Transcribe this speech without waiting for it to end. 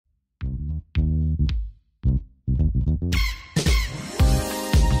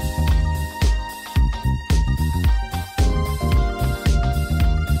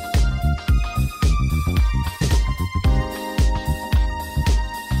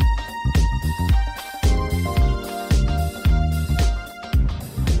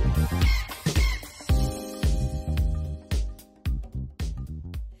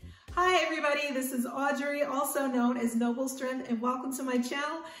is Noble Strength and welcome to my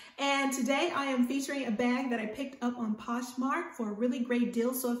channel. And today I am featuring a bag that I picked up on Poshmark for a really great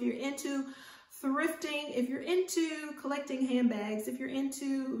deal. So if you're into thrifting, if you're into collecting handbags, if you're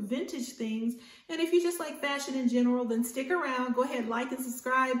into vintage things, and if you just like fashion in general, then stick around. Go ahead, like and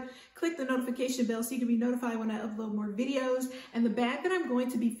subscribe, click the notification bell so you can be notified when I upload more videos. And the bag that I'm going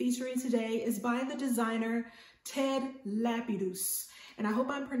to be featuring today is by the designer Ted Lapidus. And I hope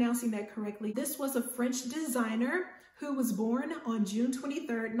I'm pronouncing that correctly. This was a French designer who was born on June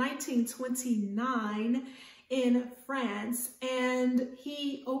 23rd, 1929 in France. And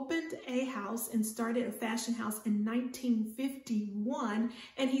he opened a house and started a fashion house in 1951.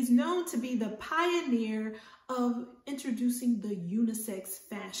 And he's known to be the pioneer of introducing the unisex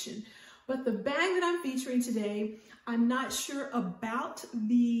fashion. But the bag that I'm featuring today, I'm not sure about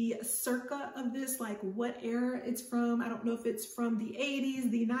the circa of this, like what era it's from. I don't know if it's from the 80s,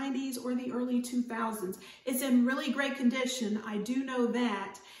 the 90s, or the early 2000s. It's in really great condition. I do know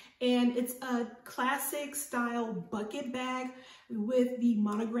that. And it's a classic style bucket bag with the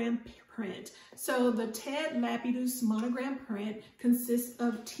monogram print. So the Ted Lapidus monogram print consists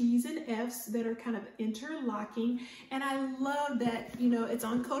of T's and F's that are kind of interlocking. And I love that, you know, it's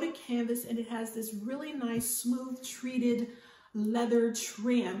on coated canvas and it has this really nice smooth treated leather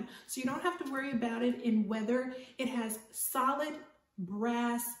trim. So you don't have to worry about it in weather. It has solid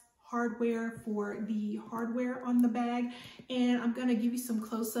brass hardware for the hardware on the bag, and I'm going to give you some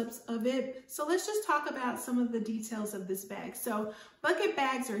close-ups of it. So let's just talk about some of the details of this bag. So bucket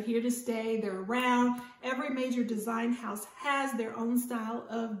bags are here to stay. They're around. Every major design house has their own style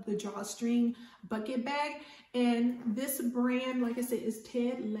of the drawstring bucket bag, and this brand, like I said, is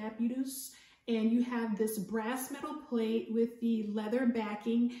Ted Lapidus, and you have this brass metal plate with the leather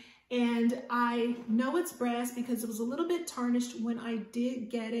backing. And I know it's brass because it was a little bit tarnished when I did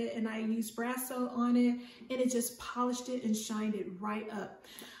get it, and I used Brasso on it, and it just polished it and shined it right up.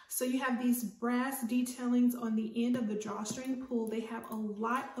 So you have these brass detailings on the end of the drawstring pull. They have a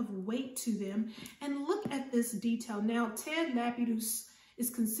lot of weight to them. And look at this detail. Now, Ted Lapidus is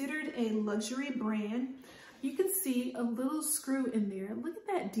considered a luxury brand. You can see a little screw in there. Look at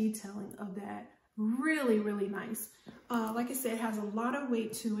that detailing of that. Really, really nice. Like I said, it has a lot of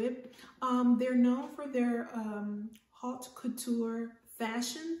weight to it. They're known for their haute couture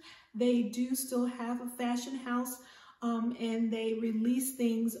fashion. They do still have a fashion house, and they release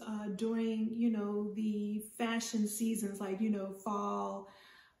things during, you know, the fashion seasons, like, you know, fall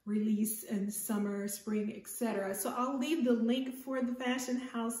release and summer, spring, etc. So I'll leave the link for the fashion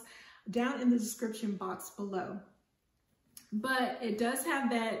house down in the description box below. But it does have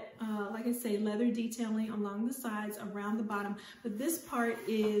that, like I say, leather detailing along the sides, around the bottom. But this part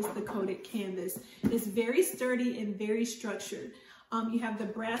is the coated canvas. It's very sturdy and very structured. You have the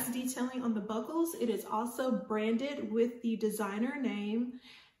brass detailing on the buckles. It is also branded with the designer name.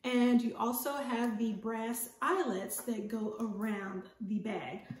 And you also have the brass eyelets that go around the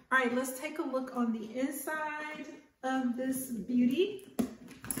bag. All right, let's take a look on the inside of this beauty.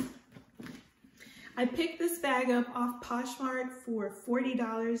 I picked this bag up off Poshmark for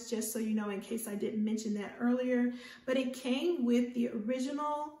 $40, just so you know, in case I didn't mention that earlier. But it came with the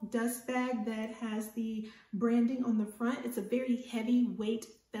original dust bag that has the branding on the front. It's a very heavyweight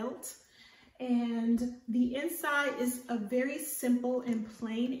felt. And the inside is a very simple and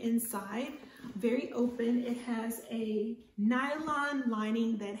plain inside, very open. It has a nylon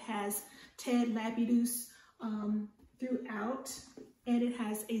lining that has Ted Lapidus throughout, and it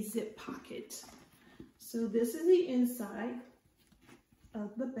has a zip pocket. So this is the inside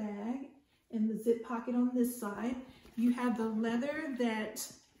of the bag and the zip pocket on this side. You have the leather that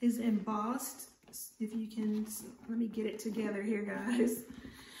is embossed, if you can, let me get it together here, guys,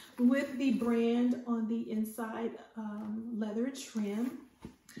 with the brand on the inside leather trim.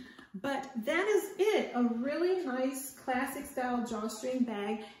 But that is it, a really nice classic style drawstring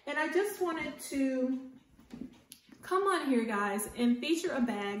bag. And I just wanted to come on here, guys, and feature a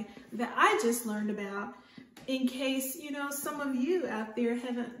bag that I just learned about, in case, you know, some of you out there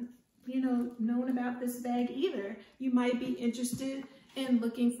haven't, you know, known about this bag either. You might be interested in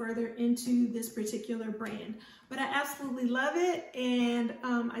looking further into this particular brand. But I absolutely love it, and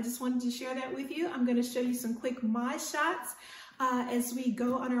I just wanted to share that with you. I'm going to show you some quick mod shots as we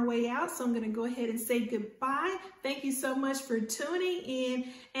go on our way out. So I'm going to go ahead and say goodbye. Thank you so much for tuning in.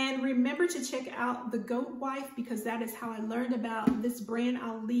 And remember to check out the Goatwife, because that is how I learned about this brand.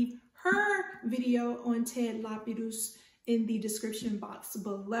 I'll leave her video on Ted Lapidus in the description box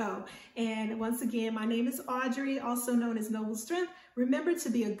below. And once again, my name is Audrey, also known as Noble Strength. Remember to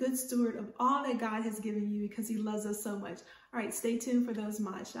be a good steward of all that God has given you, because he loves us so much. All right, stay tuned for those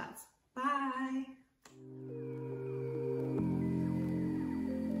mod shots. Bye.